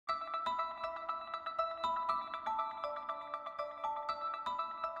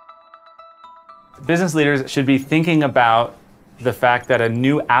Business leaders should be thinking about the fact that a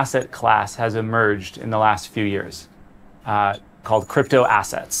new asset class has emerged in the last few years called crypto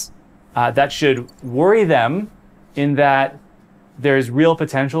assets. That should worry them in that there's real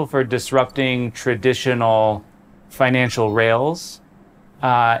potential for disrupting traditional financial rails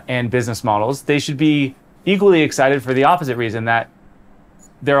and business models. They should be equally excited for the opposite reason, that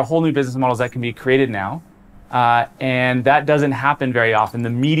there are whole new business models that can be created now. And that doesn't happen very often. The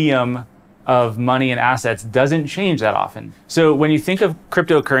medium of money and assets doesn't change that often. So when you think of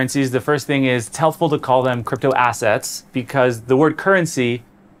cryptocurrencies, the first thing is it's helpful to call them crypto assets because the word currency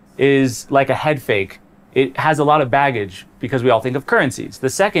is like a head fake. It has a lot of baggage because we all think of currencies.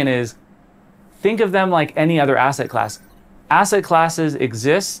 The second is think of them like any other asset class. Asset classes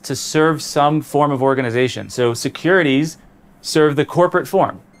exist to serve some form of organization. So securities serve the corporate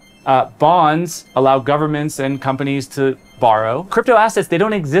form. Bonds allow governments and companies to borrow. Crypto assets, they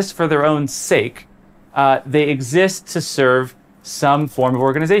don't exist for their own sake. They exist to serve some form of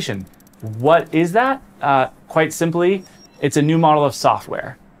organization. What is that? Quite simply, it's a new model of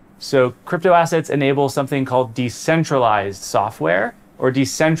software. So crypto assets enable something called decentralized software or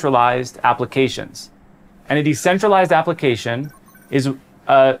decentralized applications. And a decentralized application is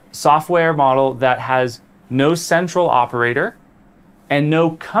a software model that has no central operator and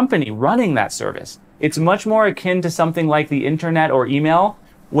no company running that service. It's much more akin to something like the internet or email,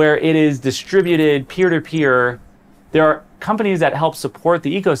 where it is distributed peer-to-peer. There are companies that help support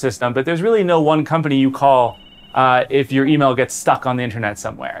the ecosystem, but there's really no one company you call if your email gets stuck on the internet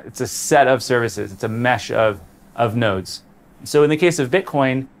somewhere. It's a set of services. It's a mesh of nodes. So in the case of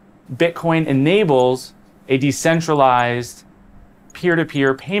Bitcoin, Bitcoin enables a decentralized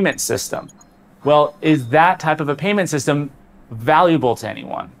peer-to-peer payment system. Well, is that type of a payment system valuable to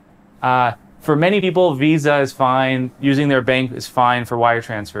anyone? For many people, Visa is fine. Using their bank is fine for wire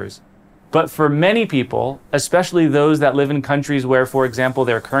transfers. But for many people, especially those that live in countries where, for example,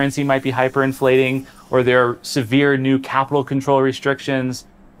 their currency might be hyperinflating, or there are severe new capital control restrictions,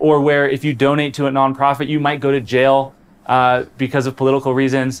 or where if you donate to a nonprofit, you might go to jail because of political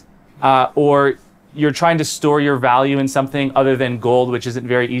reasons, or you're trying to store your value in something other than gold, which isn't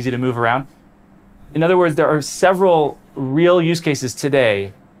very easy to move around. In other words, there are several real use cases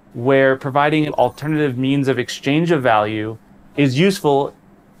today where providing an alternative means of exchange of value is useful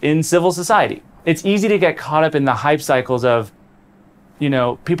in civil society. It's easy to get caught up in the hype cycles of,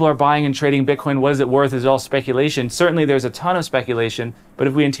 people are buying and trading Bitcoin. What is it worth? Is it all speculation? Certainly there's a ton of speculation, but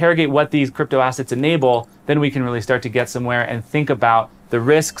if we interrogate what these crypto assets enable, then we can really start to get somewhere and think about the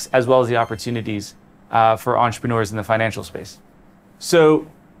risks as well as the opportunities for entrepreneurs in the financial space. So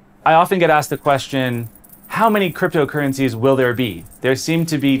I often get asked the question, how many cryptocurrencies will there be? There seem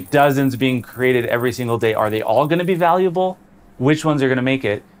to be dozens being created every single day. Are they all going to be valuable? Which ones are going to make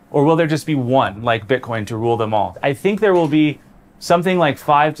it? Or will there just be one, like Bitcoin, to rule them all? I think there will be something like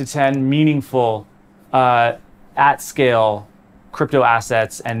 5 to 10 meaningful at-scale crypto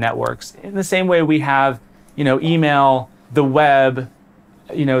assets and networks. In the same way we have, email, the web,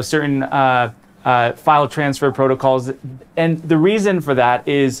 certain file transfer protocols. And the reason for that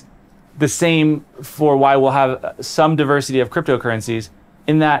is the same for why we'll have some diversity of cryptocurrencies,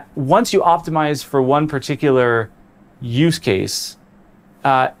 in that once you optimize for one particular use case,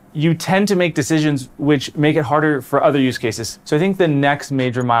 you tend to make decisions which make it harder for other use cases. So I think the next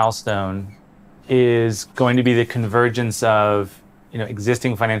major milestone is going to be the convergence of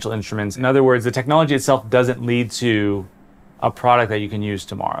existing financial instruments. In other words, the technology itself doesn't lead to a product that you can use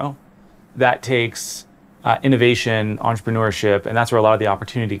tomorrow. That takes innovation, entrepreneurship, and that's where a lot of the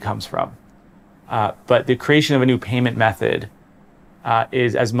opportunity comes from. But the creation of a new payment method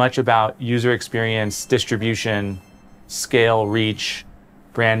is as much about user experience, distribution, scale, reach,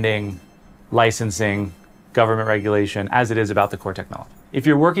 branding, licensing, government regulation, as it is about the core technology. If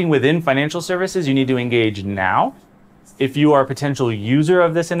you're working within financial services, you need to engage now. If you are a potential user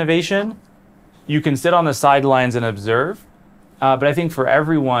of this innovation, you can sit on the sidelines and observe. But I think for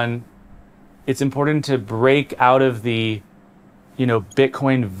everyone, it's important to break out of the,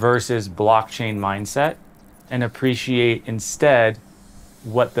 Bitcoin versus blockchain mindset and appreciate instead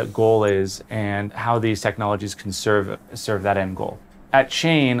what the goal is and how these technologies can serve that end goal. At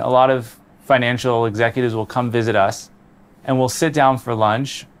Chain, a lot of financial executives will come visit us and we'll sit down for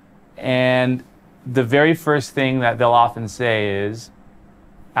lunch. And the very first thing that they'll often say is,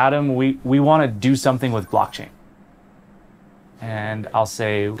 Adam, we want to do something with blockchain. And I'll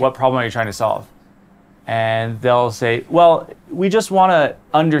say, what problem are you trying to solve? And they'll say, well, we just want to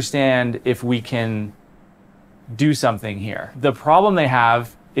understand if we can do something here. The problem they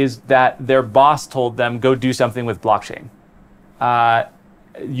have is that their boss told them, go do something with blockchain,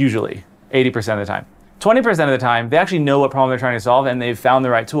 usually. 80% of the time. 20% of the time, they actually know what problem they're trying to solve and they've found the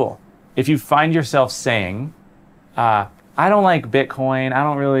right tool. If you find yourself saying, I don't like Bitcoin, I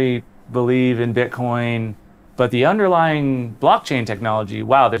don't really believe in Bitcoin, but the underlying blockchain technology,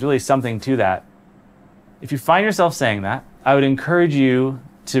 wow, there's really something to that. If you find yourself saying that, I would encourage you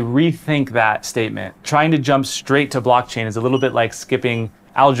to rethink that statement. Trying to jump straight to blockchain is a little bit like skipping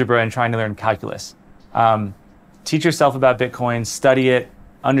algebra and trying to learn calculus. Teach yourself about Bitcoin, study it,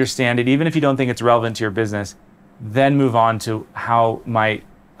 understand it, even if you don't think it's relevant to your business, then move on to how might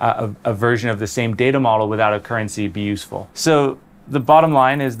a version of the same data model without a currency be useful. So the bottom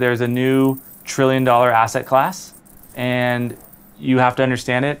line is there's a new $1 trillion asset class, and you have to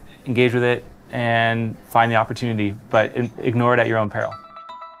understand it, engage with it, and find the opportunity, but ignore it at your own peril.